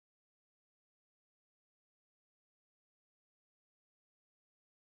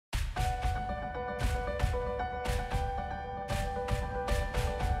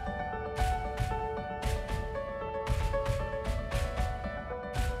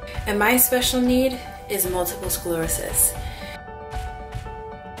And my special need is multiple sclerosis.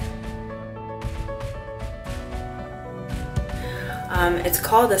 It's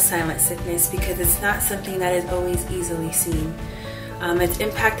called a silent sickness because it's not something that is always easily seen. It's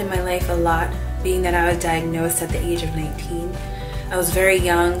impacted my life a lot, being that I was diagnosed at the age of 19. I was very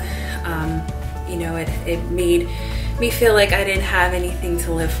young. It made me feel like I didn't have anything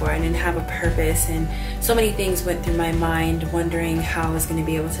to live for. I didn't have a purpose, and so many things went through my mind, wondering how I was going to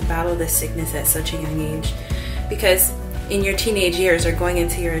be able to battle this sickness at such a young age. Because in your teenage years or going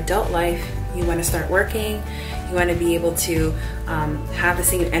into your adult life, you want to start working, you want to be able to have the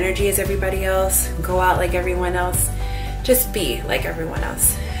same energy as everybody else, go out like everyone else, just be like everyone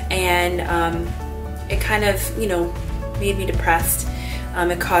else. And it kind of, made me depressed.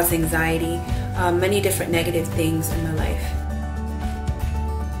 It caused anxiety, many different negative things in my life.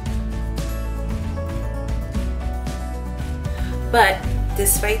 But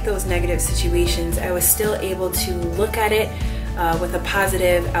despite those negative situations, I was still able to look at it with a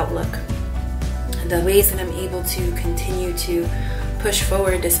positive outlook. The ways that I'm able to continue to push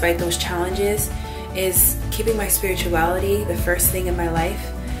forward despite those challenges is keeping my spirituality the first thing in my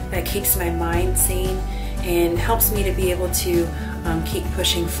life. That keeps my mind sane and helps me to be able to keep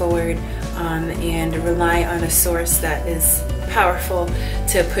pushing forward and rely on a source that is powerful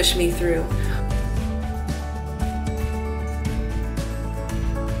to push me through.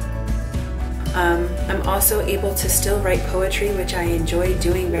 I'm also able to still write poetry, which I enjoy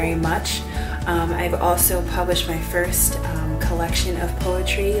doing very much. I've also published my first collection of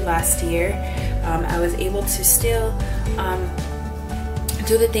poetry last year. I was able to still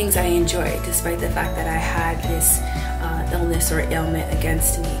do the things I enjoy despite the fact that I had this illness or ailment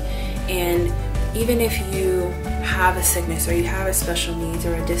against me. And even if you have a sickness or you have a special needs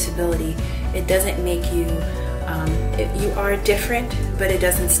or a disability, it doesn't make you, you are different, but it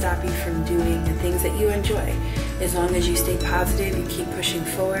doesn't stop you from doing the things that you enjoy. As long as you stay positive, you keep pushing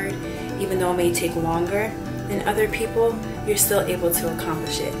forward, even though it may take longer than other people, you're still able to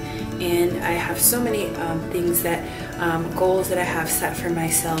accomplish it. And I have so many things that, goals that I have set for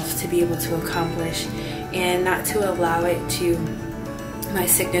myself to be able to accomplish, and not to allow it to, my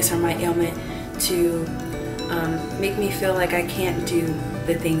sickness or my ailment, to make me feel like I can't do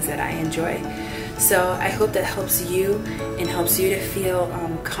the things that I enjoy. So I hope that helps you and helps you to feel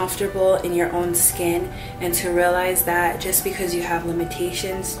comfortable in your own skin, and to realize that just because you have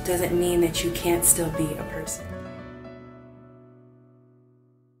limitations doesn't mean that you can't still be a person.